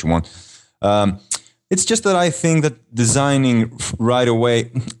specify what you want. It's just that I think that designing right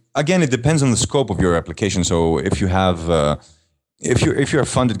away, again, it depends on the scope of your application. So if you have if you're a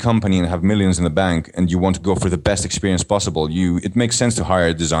funded company and have millions in the bank and you want to go for the best experience possible, it makes sense to hire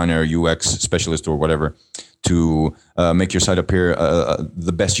a designer, UX specialist, or whatever to make your site appear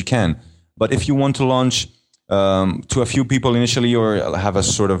the best you can. But if you want to launch to a few people initially, or have a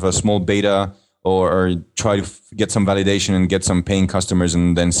sort of a small beta, or try to get some validation and get some paying customers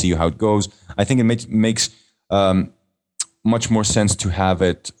and then see how it goes, I think it makes much more sense to have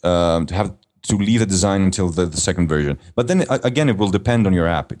it to leave the design until the second version. But then again, it will depend on your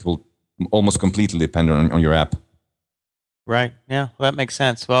app. It will almost completely depend on your app. Right. Yeah. Well, that makes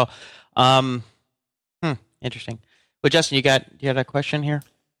sense. Well, interesting. Well, Justin, you had a question here?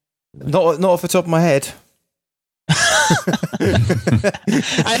 Not off the top of my head.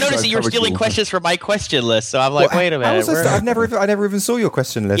 I noticed that you were stealing questions from my question list, so I'm like, wait a minute. I never even saw your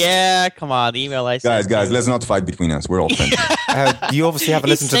question list. Yeah, come on, the email I sent. Guys, let's not fight between us. We're all friends. You obviously haven't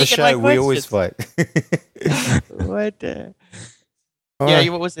listened to the show. We always fight. What? Yeah,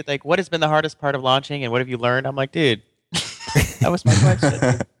 what was it like? What has been the hardest part of launching, and what have you learned? I'm like, dude, that was my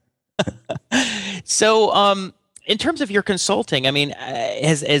question. So, in terms of your consulting, I mean,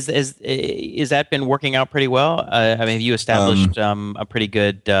 has that been working out pretty well? I mean, have you established a pretty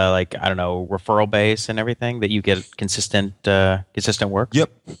good, referral base and everything that you get consistent work?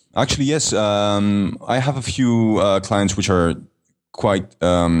 Yep, actually, yes. I have a few clients which are quite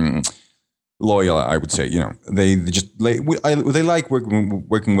loyal, I would say. They like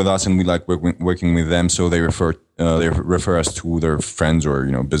working with us, and we like working with them. So they refer us to their friends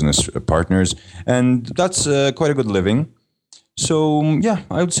or business partners, and that's quite a good living. So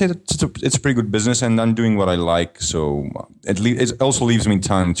I would say that it's a pretty good business, and I'm doing what I like. So it also leaves me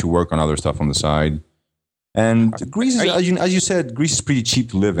time to work on other stuff on the side. And Greece is, as you said, Greece is pretty cheap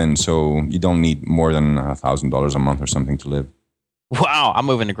to live in, so you don't need more than $1,000 a month or something to live. Wow, I'm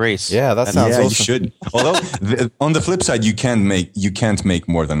moving to Greece. Yeah, that sounds awesome. You should. Although on the flip side, you can't make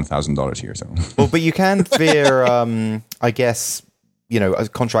more than $1,000 here. So, well, but you can via, I guess,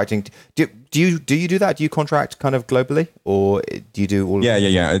 contracting. Do you do that? Do you contract kind of globally, or do you do all?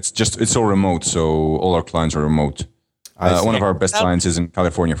 Yeah. It's all remote. So all our clients are remote. One of our best clients is in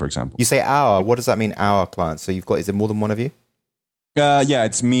California, for example. You say our. What does that mean? Our clients. So is it more than one of you? Yeah,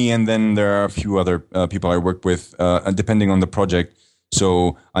 it's me, and then there are a few other people I work with, depending on the project.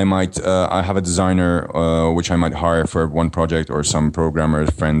 So I have a designer which I might hire for one project, or some programmer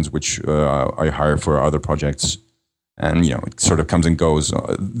friends which I hire for other projects, and it sort of comes and goes.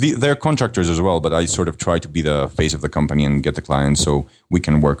 They're contractors as well, but I sort of try to be the face of the company and get the clients so we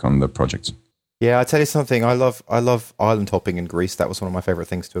can work on the projects. Yeah, I tell you something. I love island hopping in Greece. That was one of my favorite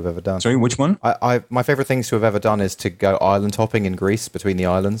things to have ever done. Sorry, which one? My favorite things to have ever done is to go island hopping in Greece between the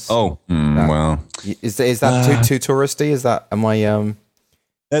islands. Oh, well, is that too touristy? Is that am I?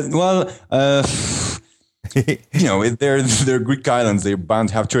 they're Greek islands. They're bound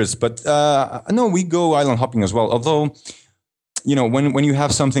to have tourists. But no, we go island hopping as well. Although, when you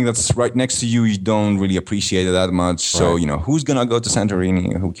have something that's right next to you, you don't really appreciate it that much. So, who's going to go to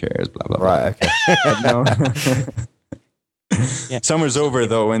Santorini? Who cares? Blah, blah, blah. Right, okay. Yeah. Summer's over,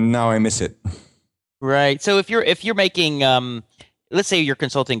 though, and now I miss it. Right. So if you're making, let's say you're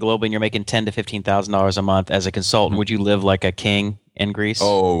consulting globally and you're making $10,000 to $15,000 a month as a consultant, would you live like a king in Greece?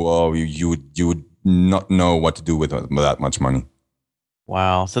 Oh, you would not know what to do with that much money.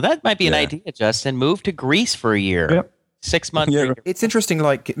 Wow. So that might be an idea, Justin. Move to Greece for a year. Yep. 6 months. Yeah. It's interesting.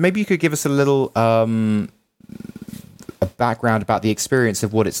 Like maybe you could give us a little a background about the experience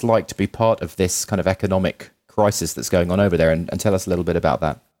of what it's like to be part of this kind of economic crisis that's going on over there, and tell us a little bit about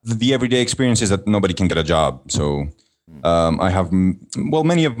that. The everyday experience is that nobody can get a job. So I have,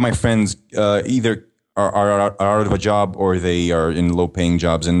 many of my friends either are out of a job or they are in low-paying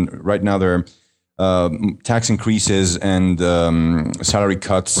jobs. And right now there are tax increases and salary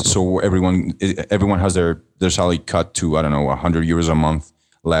cuts. So everyone has their salary cut to, I don't know, 100 euros a month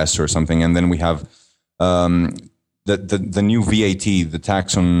less or something. And then we have the new VAT, the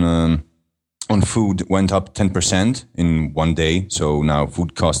tax on food went up 10% in one day. So now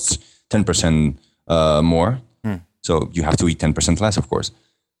food costs 10% more. So you have to eat 10% less, of course.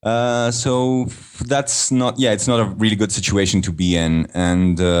 So that's not, it's not a really good situation to be in.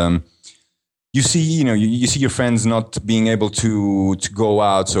 And you see, you see your friends not being able to go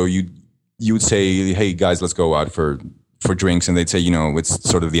out. So you would say, hey guys, let's go out for drinks. And they'd say, it's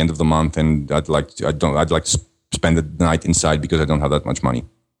sort of the end of the month and I'd like to spend the night inside because I don't have that much money.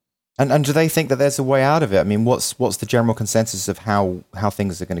 And do they think that there's a way out of it? I mean, what's the general consensus of how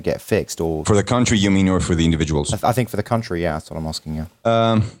things are going to get fixed? Or for the country, you mean, or for the individuals? I think for the country, yeah. That's what I'm asking you.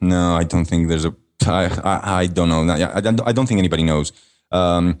 No, I don't think there's I don't know. I don't think anybody knows.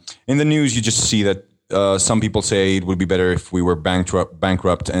 In the news, you just see that some people say it would be better if we were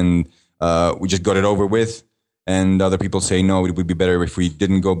bankrupt and we just got it over with. And other people say, no, it would be better if we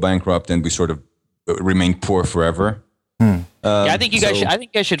didn't go bankrupt and we sort of remain poor forever. I think you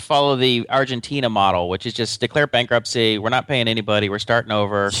guys should follow the Argentina model, which is just declare bankruptcy. We're not paying anybody. We're starting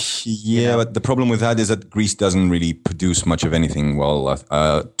over. Yeah, but the problem with that is that Greece doesn't really produce much of anything. Well,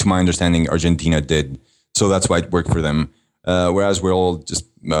 to my understanding, Argentina did. So that's why it worked for them. Whereas we're all just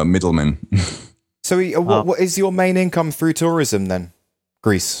middlemen. So what is your main income through tourism then?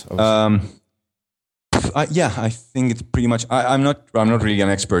 Greece? I think it's pretty much. I'm not really an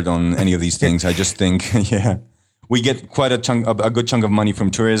expert on any of these things. I just think, we get quite a good chunk of money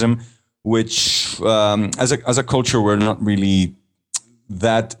from tourism, which as a culture we're not really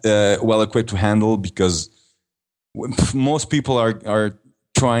that well equipped to handle because most people are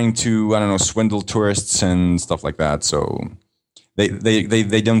trying to, I don't know, swindle tourists and stuff like that. So they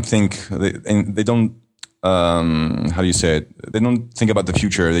don't think they don't how do you say it? They don't think about the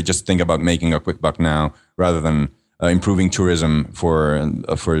future. They just think about making a quick buck now rather than improving tourism for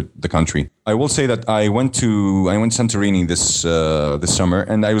the country. I will say that I went to Santorini this summer,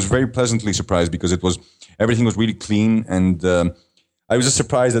 and I was very pleasantly surprised because everything was really clean, and I was just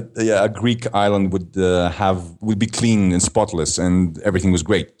surprised that a Greek island would be clean and spotless, and everything was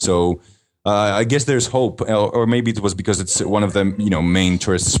great. So I guess there's hope, or maybe it was because it's one of the main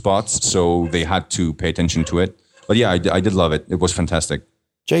tourist spots, so they had to pay attention to it. But yeah, I did love it. It was fantastic.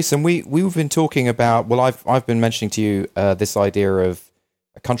 Jason, we've been talking about, I've been mentioning to you this idea of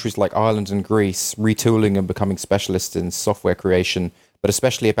countries like Ireland and Greece retooling and becoming specialists in software creation, but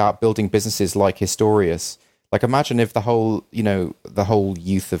especially about building businesses like Historious. Like imagine if the whole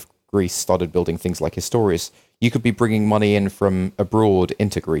youth of Greece started building things like Historious. You could be bringing money in from abroad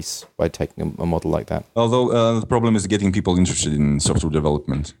into Greece by taking a model like that. Although the problem is getting people interested in software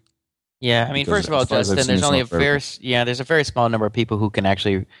development. Yeah, I mean, first of all, Justin, there's only there's a very small number of people who can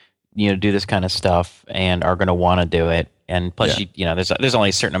actually, do this kind of stuff and are going to want to do it. And plus, there's only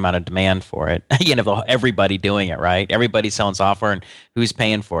a certain amount of demand for it. Everybody doing it, right? Everybody's selling software, and who's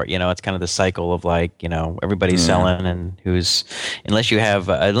paying for it? It's kind of the cycle of everybody's selling, and unless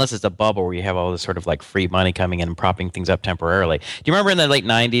it's a bubble where you have all this sort of like free money coming in and propping things up temporarily. Do you remember in the late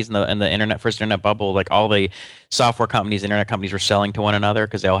 '90s and the first internet bubble, like all the software companies, internet companies were selling to one another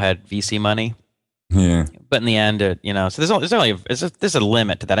because they all had VC money? Yeah. But in the end, so there's a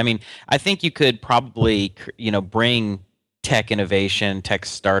limit to that. I mean, I think you could probably, bring tech innovation, tech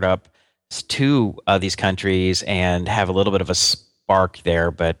startup to these countries and have a little bit of a spark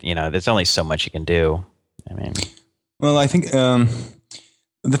there. But, there's only so much you can do. I mean, well, I think the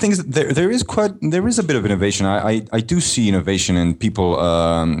thing is that there is a bit of innovation. I do see innovation in people,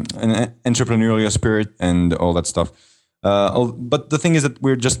 an entrepreneurial spirit and all that stuff. But the thing is that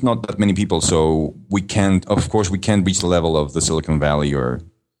we're just not that many people, so we can't reach the level of the Silicon Valley or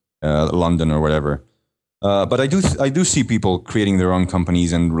London or whatever. But I do see people creating their own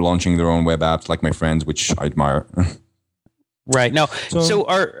companies and launching their own web apps, like my friends, which I admire. Right. No. So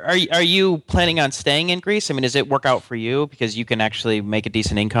are you planning on staying in Greece? I mean, does it work out for you because you can actually make a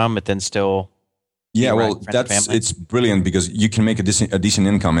decent income, but then still? Yeah, well, it's brilliant because you can make a decent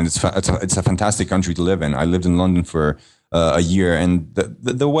income, and it's a fantastic country to live in. I lived in London for a year, and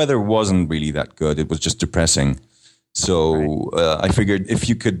the weather wasn't really that good. It was just depressing. So I figured if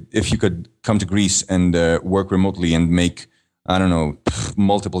you could come to Greece and work remotely and make, I don't know,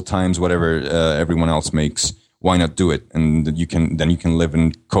 multiple times whatever everyone else makes, why not do it? And you can live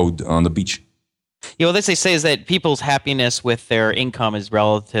and code on the beach. Yeah, well, this they say is that people's happiness with their income is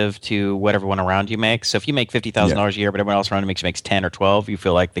relative to what everyone around you makes. So if you make $50,000 a year, but everyone else around you makes 10 or 12, you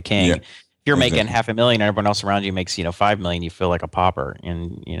feel like the king. Yeah, if you're making $500,000 and everyone else around you makes $5 million, you feel like a pauper.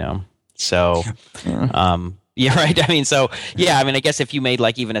 And so yeah, right. I mean, so yeah, I mean, I guess if you made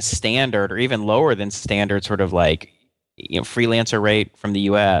like even a standard or even lower than standard sort of like freelancer rate from the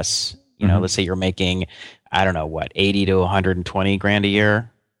U.S., let's say you're making, I don't know what, 80 to 120 grand a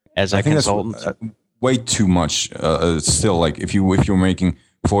year as a consultant. That's way too much. Still, like if you're making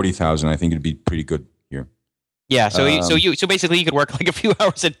 40,000, I think it'd be pretty good here. Yeah. So so basically you could work like a few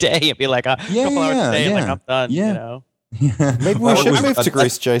hours a day and be like a couple hours a day, and like I'm done. Yeah. Maybe we should move to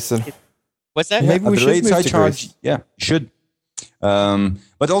Greece, Jason. What's that? Maybe we should move to Greece. Yeah, should.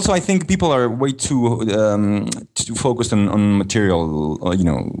 But also, I think people are way too focused on material,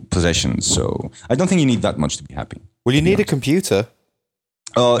 possessions. So I don't think you need that much to be happy. Well, you need a computer.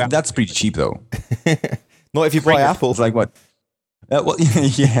 That's pretty cheap, though. Not if you buy Apple. It's like what?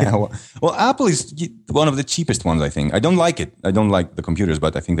 Yeah. Well, Apple is one of the cheapest ones, I think. I don't like it. I don't like the computers,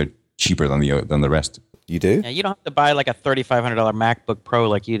 but I think they're cheaper than the rest. You do? Yeah, you don't have to buy like a $3,500 MacBook Pro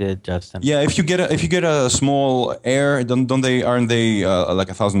like you did, Justin. Yeah, if you get a small Air, aren't they like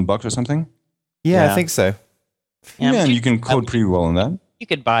 $1,000 or something? Yeah, I think so. Yeah, and you can code pretty well on that. You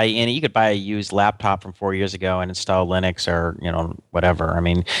could buy a used laptop from 4 years ago and install Linux or whatever. I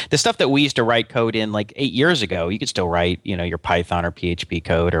mean, the stuff that we used to write code in like 8 years ago, you could still write your Python or PHP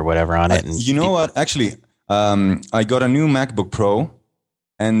code or whatever on it. And you know what? Actually, I got a new MacBook Pro.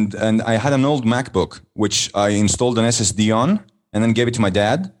 And I had an old MacBook, which I installed an SSD on and then gave it to my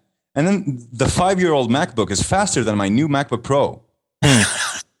dad. And then the 5-year-old MacBook is faster than my new MacBook Pro.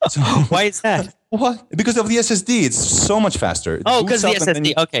 So, why is that? What? Because of the SSD. It's so much faster. Because the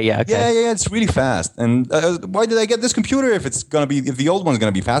SSD. Okay. Yeah. It's really fast. And why did I get this computer if the old one's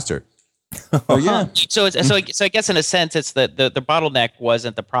gonna be faster? Oh yeah. So I guess in a sense, it's the bottleneck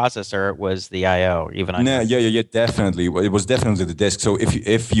wasn't the processor; it was the I/O. Yeah, definitely. It was definitely the disk. So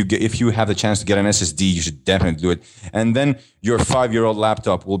if you have the chance to get an SSD, you should definitely do it. And then your 5-year-old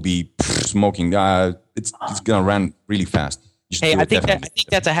laptop will be smoking. It's gonna run really fast. Hey, I think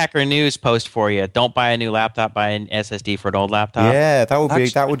that's a Hacker News post for you. Don't buy a new laptop. Buy an SSD for an old laptop. Yeah, that would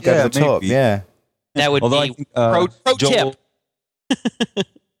go to the top. Yeah, that would be pro tip.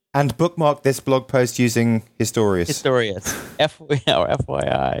 And bookmark this blog post using Historious.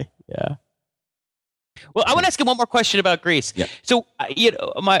 FYI. Yeah. Well, I want to ask you one more question about Greece. Yeah. So,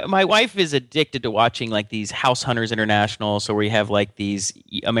 my wife is addicted to watching like these House Hunters International. So where you have like these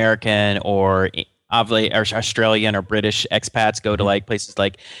American or Australian or British expats go to like places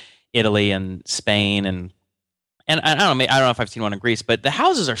like Italy and Spain and I don't know if I've seen one in Greece, but the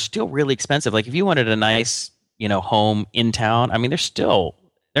houses are still really expensive. Like if you wanted a nice home in town, I mean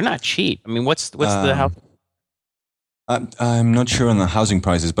they're not cheap. I mean, what's the house? I'm not sure on the housing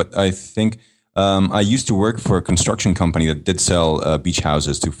prices, but I think I used to work for a construction company that did sell beach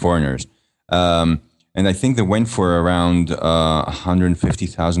houses to foreigners, and I think they went for around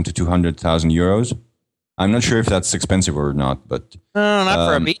 150,000 to 200,000 euros. I'm not sure if that's expensive or not, but no, not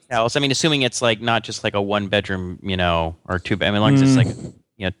for a beach house. I mean, assuming it's like not just like a 1-bedroom, or 2. I mean, like it's like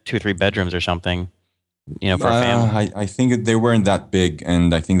 2 or 3 bedrooms or something. For a family. I think they weren't that big,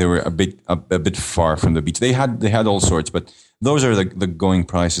 and I think they were a bit far from the beach. They had all sorts, but those are the going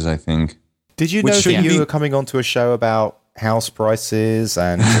prices, I think. Did you know that you were coming onto a show about house prices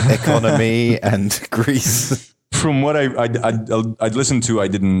and economy and Greece? From what I'd listened to, I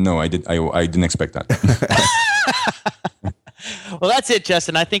didn't know. I didn't expect that. Well, that's it,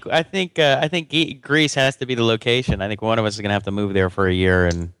 Justin. I think Greece has to be the location. I think one of us is going to have to move there for a year.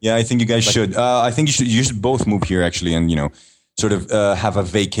 And yeah, I think you guys should. I think you should both move here actually, and sort of have a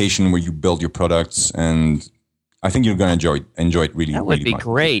vacation where you build your products. And I think you're going to enjoy it really. That would really be much.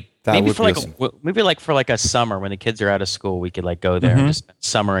 great. That maybe would for be like awesome. maybe like for like a summer when the kids are out of school, we could like go there and just spend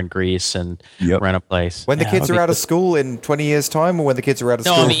summer in Greece and rent a place. When the kids that are would out be of school in 20 years' time, or when the kids are out of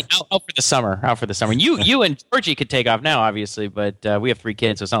No, school? I mean out for the summer. Out for the summer. You and Georgie could take off now, obviously, but we have 3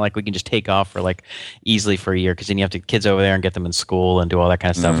 kids, so it's not like we can just take off for like easily for a year because then you have to kids over there and get them in school and do all that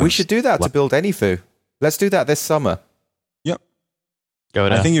kind of stuff. We should do that to build AnyFu. Let's do that this summer. Yep. Go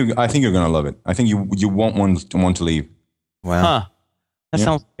to. I think you're gonna love it. I think you won't want to leave. Wow. Huh. That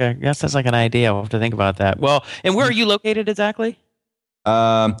sounds like an idea. We'll have to think about that. Well, and where are you located exactly?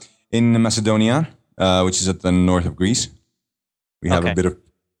 In Macedonia, which is at the north of Greece. We have a bit of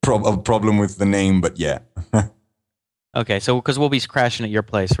problem with the name, but yeah. Okay, so because we'll be crashing at your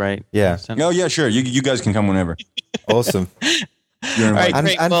place, right? Yeah. Oh yeah, sure. You guys can come whenever. Awesome. You're All right, invited.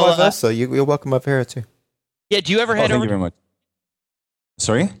 great. And Well, vice versa. You're welcome over here too. Yeah. Do you ever head Thank over? you very much.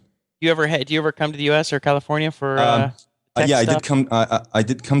 Sorry. Do you ever come to the U.S. or California for? Tech I stuff? did come. I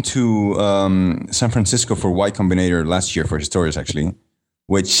did come to San Francisco for Y Combinator last year for Historious, actually,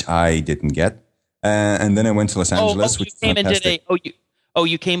 which I didn't get. And then I went to Los Angeles, which you came was and did fantastic.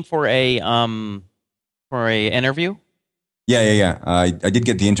 you came for a interview? Yeah. I did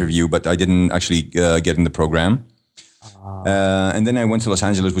get the interview, but I didn't actually get in the program. And then I went to Los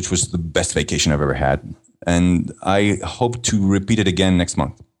Angeles, which was the best vacation I've ever had. And I hope to repeat it again next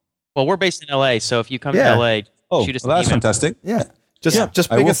month. Well, we're based in L.A., so if you come to Yeah. L.A., Oh, shoot us well, an that's email. fantastic. Yeah. Just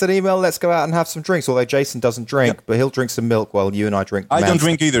I bring will. us an email. Let's go out and have some drinks. Although Jason doesn't drink, but he'll drink some milk while you and I drink. I don't Monster.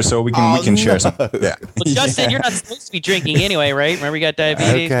 drink either, so we can share some. Yeah. Well, Justin, you're not supposed to be drinking anyway, right? Remember, you got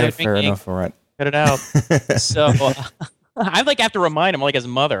diabetes. Okay, no fair drinking. enough. All right. Cut it out. So I like have to remind him, like his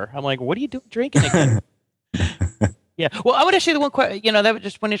mother. I'm like, what are you doing drinking again? Yeah. Well, I would actually the one question. That was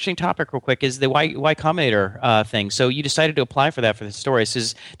just one interesting topic, real quick, is the Y Combinator thing. So you decided to apply for that for the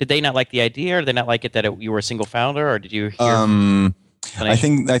Historious. Did they not like the idea, or did they not like it that you were a single founder, or did you hear? I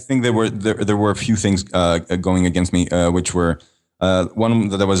think there were a few things going against me, which were one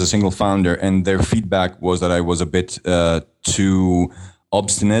that I was a single founder, and their feedback was that I was a bit too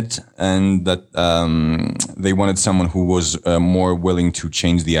obstinate, and that they wanted someone who was more willing to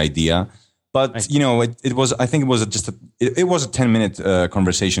change the idea. But it was. I think it was just it was a 10-minute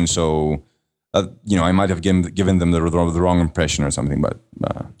conversation. So I might have given them the wrong impression or something. But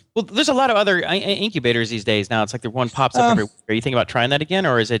well, there's a lot of other incubators these days now. It's like the one pops up everywhere. Are you thinking about trying that again,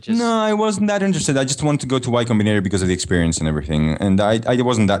 or is it just? No, I wasn't that interested. I just wanted to go to Y Combinator because of the experience and everything, and I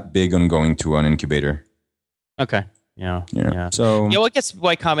wasn't that big on going to an incubator. Okay. Yeah. So well, I guess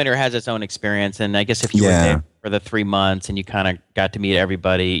Y Combinator has its own experience, and I guess if you were there for the 3 months and you kind of got to meet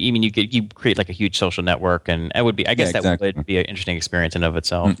everybody, even you create like a huge social network, and it would be. I guess that would be an interesting experience in and of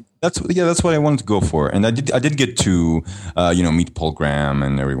itself. That's what I wanted to go for, and I did get to meet Paul Graham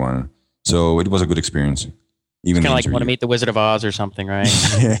and everyone, so it was a good experience. Even kind of like want to meet the Wizard of Oz or something, right?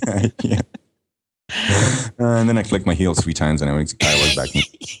 yeah. And then I clicked my heels 3 times, and I was back in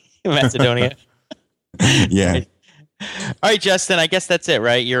Macedonia. Yeah. All right, Justin. I guess that's it,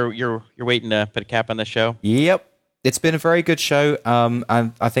 right? You're waiting to put a cap on the show. Yep. It's been a very good show, and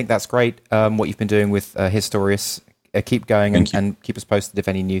I think that's great. What you've been doing with Historious. Keep going and keep us posted if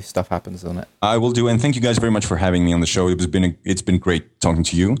any new stuff happens on it. I will do, and thank you guys very much for having me on the show. It's been great talking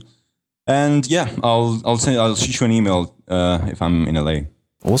to you, and yeah, I'll shoot you an email if I'm in LA.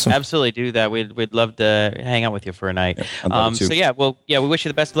 Awesome. Absolutely, do that. We'd love to hang out with you for a night. Yeah, so we wish you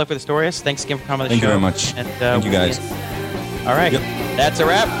the best of luck with Historious. Thanks again for coming on the Thank show. you very much. And, thank you guys. All right, That's a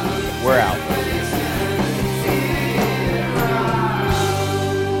wrap. We're out.